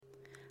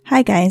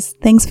Hi guys,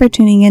 thanks for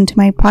tuning into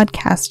my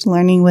podcast,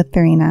 Learning with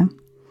Therina.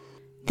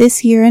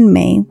 This year in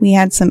May, we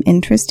had some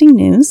interesting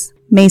news.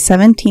 May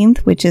 17th,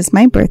 which is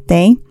my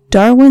birthday,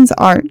 Darwin's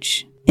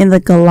Arch in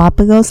the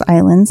Galapagos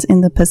Islands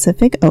in the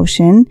Pacific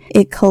Ocean,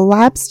 it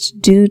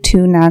collapsed due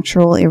to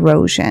natural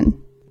erosion.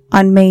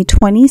 On May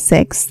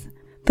 26th,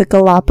 the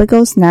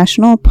Galapagos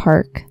National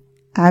Park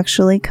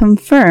actually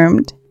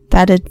confirmed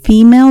that a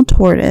female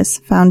tortoise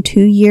found 2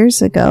 years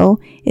ago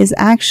is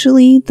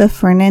actually the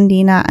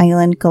Fernandina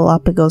Island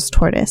Galapagos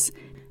tortoise.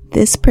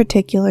 This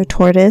particular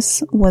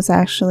tortoise was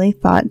actually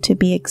thought to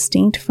be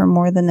extinct for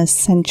more than a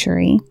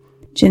century.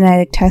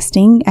 Genetic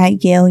testing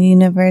at Yale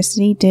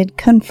University did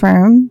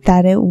confirm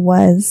that it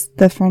was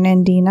the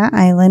Fernandina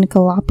Island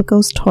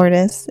Galapagos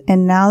tortoise,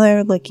 and now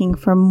they're looking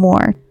for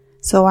more.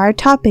 So our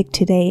topic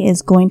today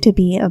is going to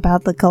be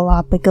about the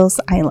Galapagos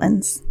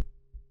Islands.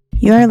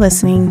 You are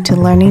listening to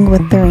Learning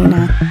with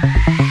Therina.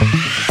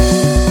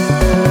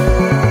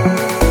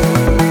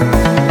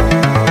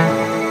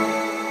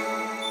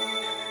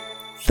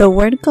 The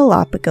word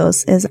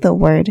Galapagos is the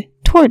word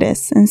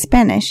tortoise in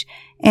Spanish,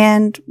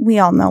 and we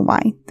all know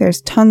why.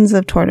 There's tons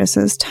of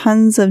tortoises,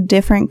 tons of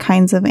different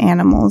kinds of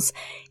animals.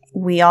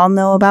 We all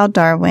know about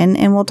Darwin,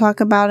 and we'll talk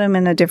about him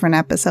in a different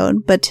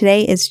episode, but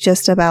today it's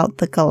just about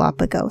the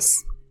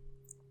Galapagos.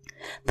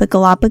 The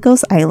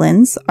Galapagos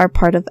Islands are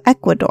part of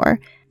Ecuador.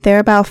 They're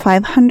about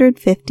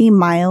 550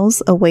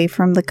 miles away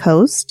from the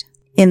coast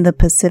in the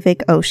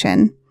Pacific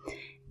Ocean.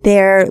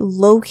 They're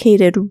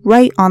located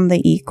right on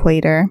the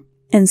equator,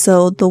 and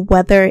so the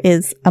weather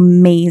is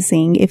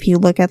amazing. If you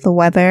look at the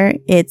weather,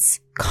 it's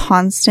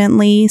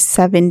constantly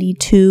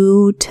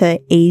 72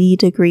 to 80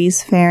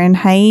 degrees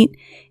Fahrenheit.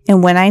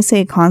 And when I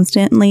say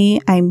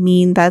constantly, I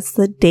mean that's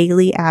the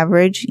daily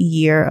average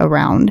year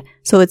around.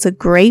 So it's a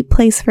great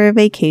place for a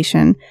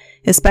vacation,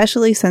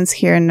 especially since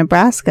here in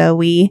Nebraska,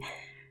 we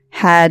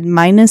had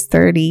minus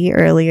 30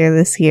 earlier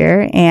this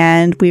year,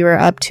 and we were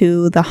up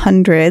to the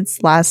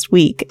hundreds last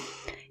week.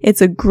 It's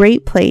a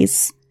great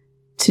place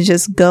to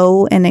just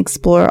go and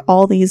explore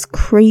all these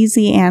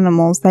crazy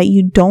animals that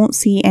you don't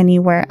see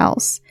anywhere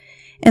else.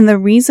 And the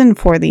reason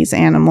for these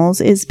animals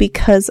is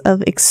because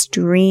of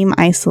extreme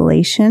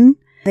isolation,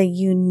 the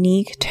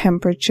unique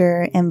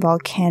temperature and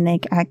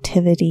volcanic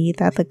activity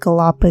that the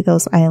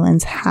Galapagos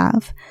Islands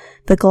have.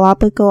 The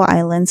Galapagos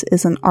Islands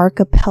is an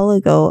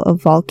archipelago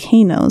of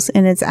volcanoes,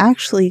 and it's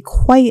actually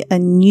quite a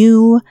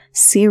new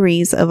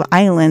series of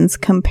islands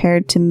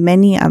compared to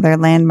many other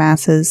land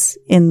masses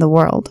in the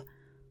world.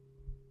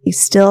 You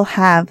still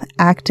have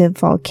active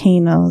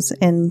volcanoes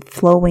and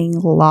flowing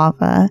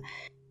lava.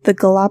 The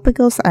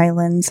Galapagos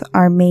Islands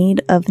are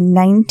made of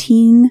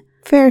 19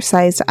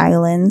 fair-sized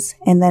islands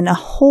and then a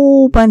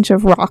whole bunch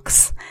of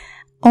rocks.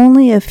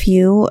 Only a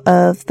few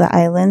of the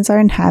islands are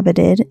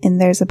inhabited, and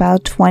there's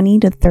about 20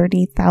 to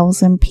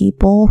 30,000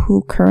 people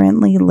who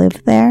currently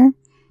live there.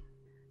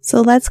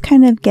 So let's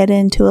kind of get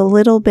into a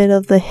little bit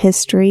of the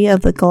history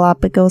of the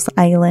Galapagos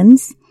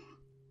Islands.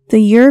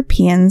 The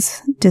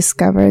Europeans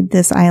discovered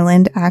this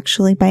island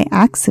actually by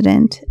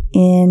accident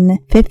in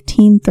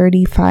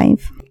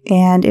 1535,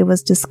 and it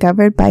was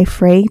discovered by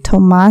Fray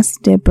Tomás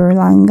de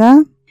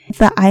Berlanga.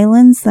 The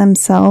islands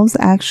themselves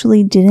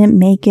actually didn't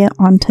make it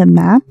onto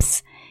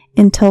maps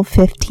until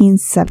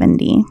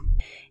 1570.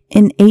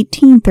 In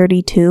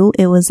 1832,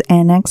 it was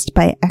annexed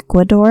by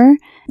Ecuador.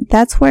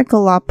 That's where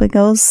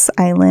Galapagos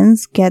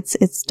Islands gets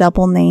its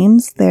double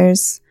names.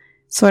 There's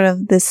sort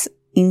of this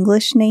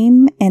English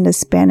name and a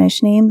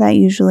Spanish name that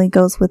usually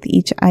goes with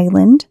each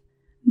island.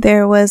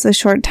 There was a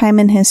short time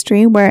in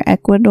history where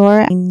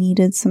Ecuador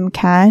needed some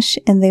cash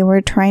and they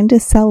were trying to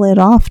sell it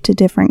off to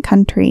different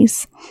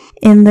countries.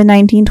 In the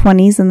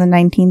 1920s and the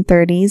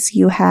 1930s,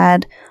 you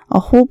had a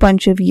whole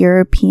bunch of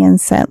European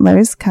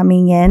settlers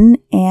coming in,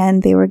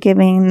 and they were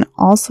giving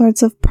all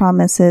sorts of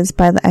promises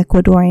by the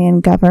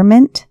Ecuadorian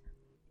government.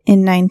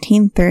 In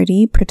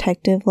 1930,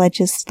 protective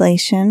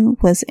legislation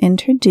was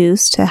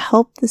introduced to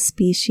help the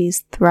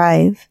species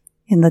thrive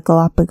in the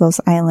Galapagos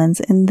Islands,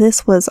 and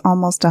this was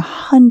almost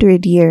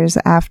 100 years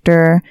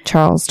after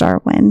Charles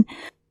Darwin.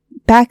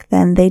 Back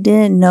then, they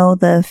didn't know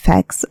the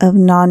effects of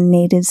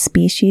non-native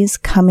species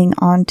coming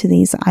onto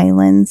these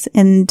islands,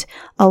 and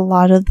a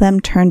lot of them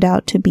turned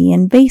out to be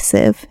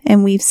invasive.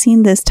 And we've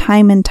seen this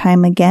time and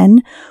time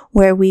again,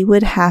 where we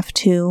would have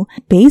to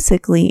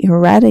basically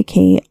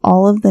eradicate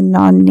all of the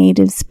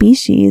non-native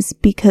species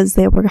because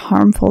they were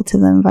harmful to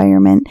the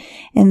environment.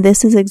 And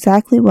this is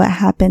exactly what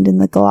happened in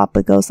the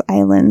Galapagos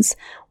Islands.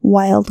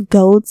 Wild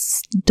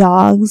goats,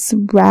 dogs,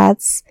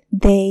 rats,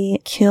 they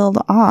killed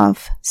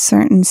off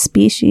certain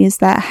species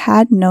that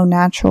had no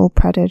natural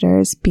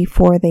predators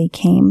before they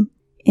came.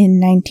 In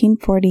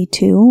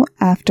 1942,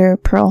 after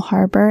Pearl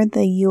Harbor,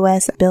 the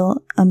U.S.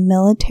 built a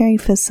military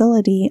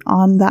facility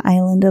on the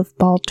island of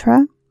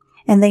Baltra,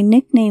 and they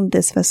nicknamed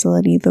this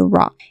facility the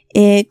Rock.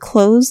 It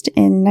closed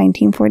in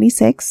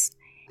 1946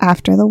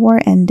 after the war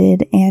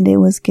ended, and it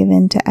was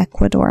given to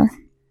Ecuador.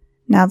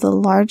 Now, the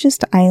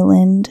largest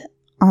island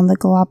on the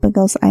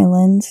Galapagos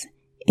Islands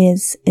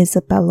is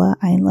Isabella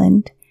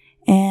Island,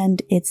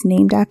 and it's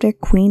named after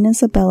Queen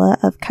Isabella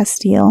of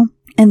Castile.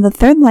 And the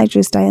third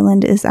largest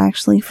island is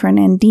actually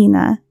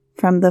Fernandina,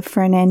 from the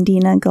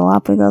Fernandina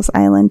Galapagos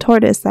Island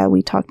tortoise that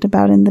we talked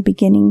about in the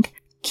beginning.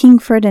 King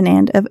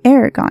Ferdinand of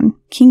Aragon.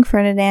 King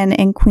Ferdinand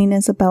and Queen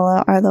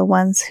Isabella are the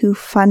ones who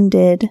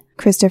funded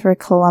Christopher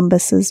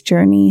Columbus's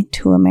journey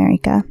to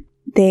America.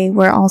 They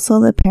were also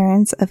the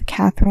parents of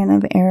Catherine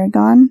of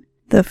Aragon,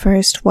 the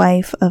first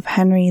wife of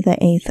Henry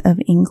VIII of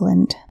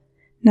England.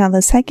 Now,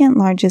 the second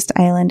largest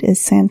island is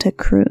Santa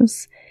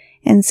Cruz.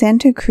 And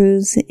Santa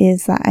Cruz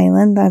is the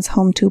island that's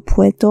home to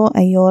Puerto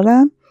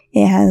Ayora.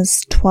 It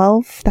has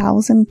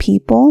 12,000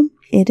 people.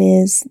 It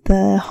is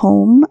the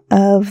home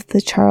of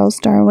the Charles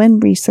Darwin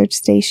Research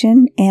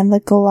Station and the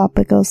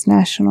Galapagos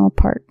National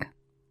Park.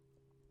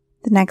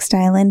 The next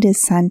island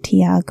is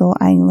Santiago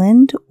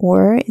Island,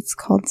 or it's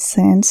called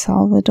San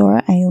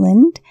Salvador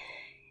Island.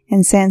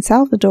 And San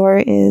Salvador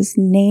is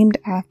named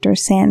after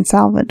San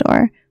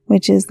Salvador,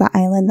 which is the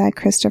island that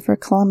Christopher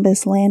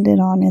Columbus landed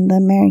on in the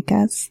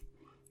Americas.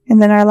 And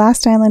then our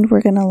last island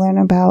we're going to learn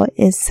about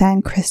is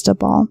San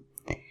Cristobal.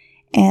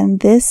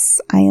 And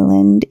this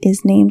island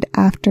is named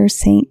after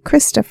Saint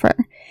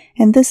Christopher.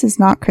 And this is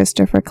not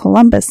Christopher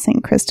Columbus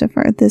Saint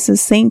Christopher. This is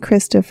Saint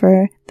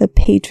Christopher, the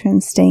patron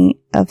saint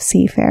of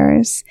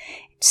seafarers,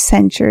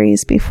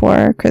 centuries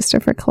before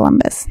Christopher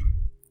Columbus.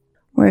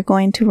 We're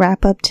going to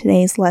wrap up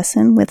today's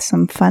lesson with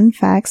some fun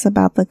facts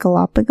about the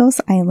Galapagos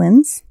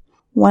Islands.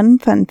 One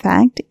fun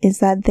fact is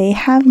that they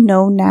have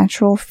no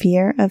natural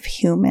fear of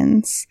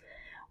humans,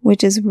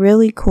 which is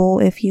really cool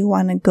if you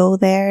want to go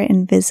there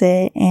and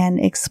visit and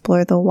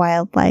explore the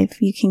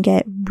wildlife. You can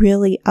get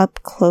really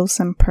up close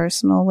and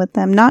personal with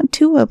them. Not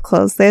too up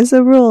close, there's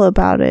a rule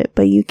about it,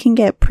 but you can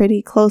get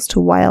pretty close to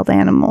wild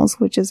animals,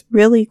 which is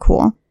really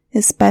cool,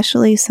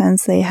 especially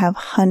since they have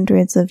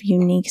hundreds of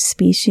unique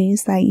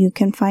species that you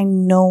can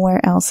find nowhere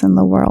else in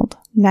the world.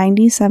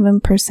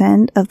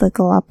 97% of the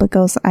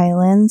Galapagos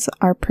Islands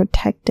are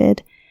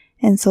protected,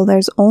 and so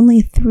there's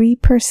only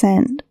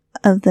 3%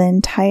 of the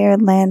entire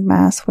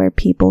landmass where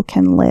people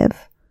can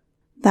live.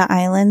 The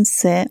islands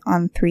sit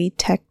on 3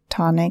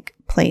 tectonic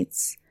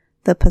plates,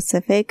 the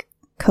Pacific,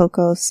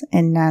 Cocos,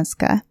 and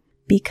Nazca.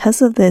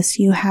 Because of this,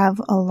 you have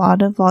a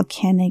lot of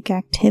volcanic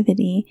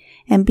activity,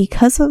 and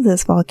because of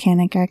this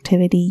volcanic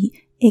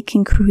activity, it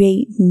can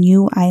create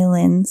new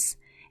islands,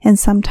 and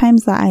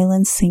sometimes the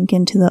islands sink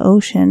into the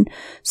ocean,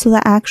 so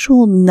the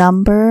actual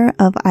number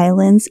of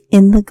islands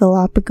in the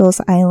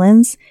Galapagos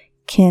Islands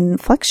can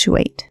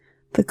fluctuate.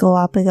 The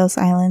Galapagos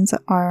Islands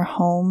are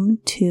home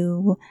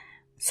to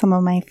some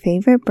of my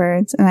favorite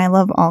birds, and I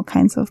love all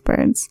kinds of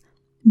birds,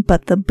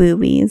 but the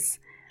boobies.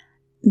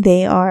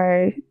 They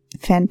are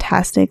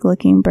fantastic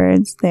looking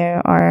birds.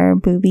 There are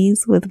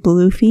boobies with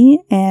blue feet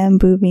and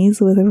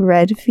boobies with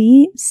red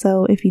feet,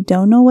 so if you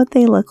don't know what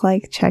they look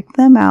like, check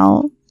them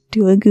out.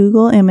 Do a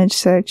Google image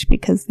search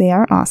because they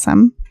are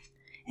awesome.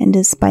 And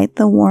despite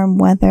the warm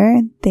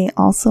weather, they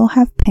also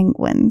have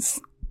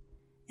penguins.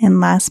 And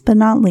last but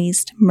not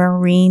least,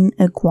 marine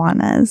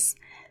iguanas.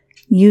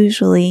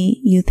 Usually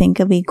you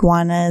think of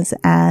iguanas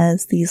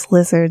as these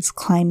lizards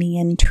climbing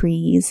in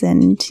trees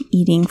and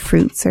eating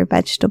fruits or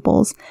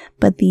vegetables,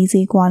 but these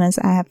iguanas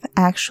have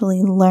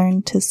actually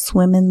learned to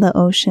swim in the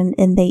ocean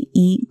and they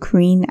eat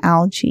green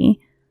algae.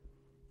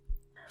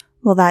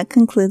 Well, that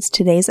concludes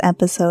today's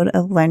episode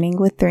of Learning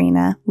with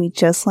Rena. We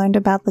just learned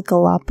about the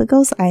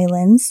Galapagos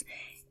Islands.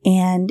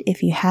 And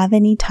if you have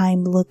any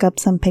time, look up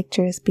some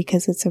pictures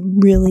because it's a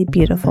really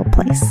beautiful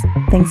place.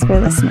 Thanks for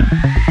listening.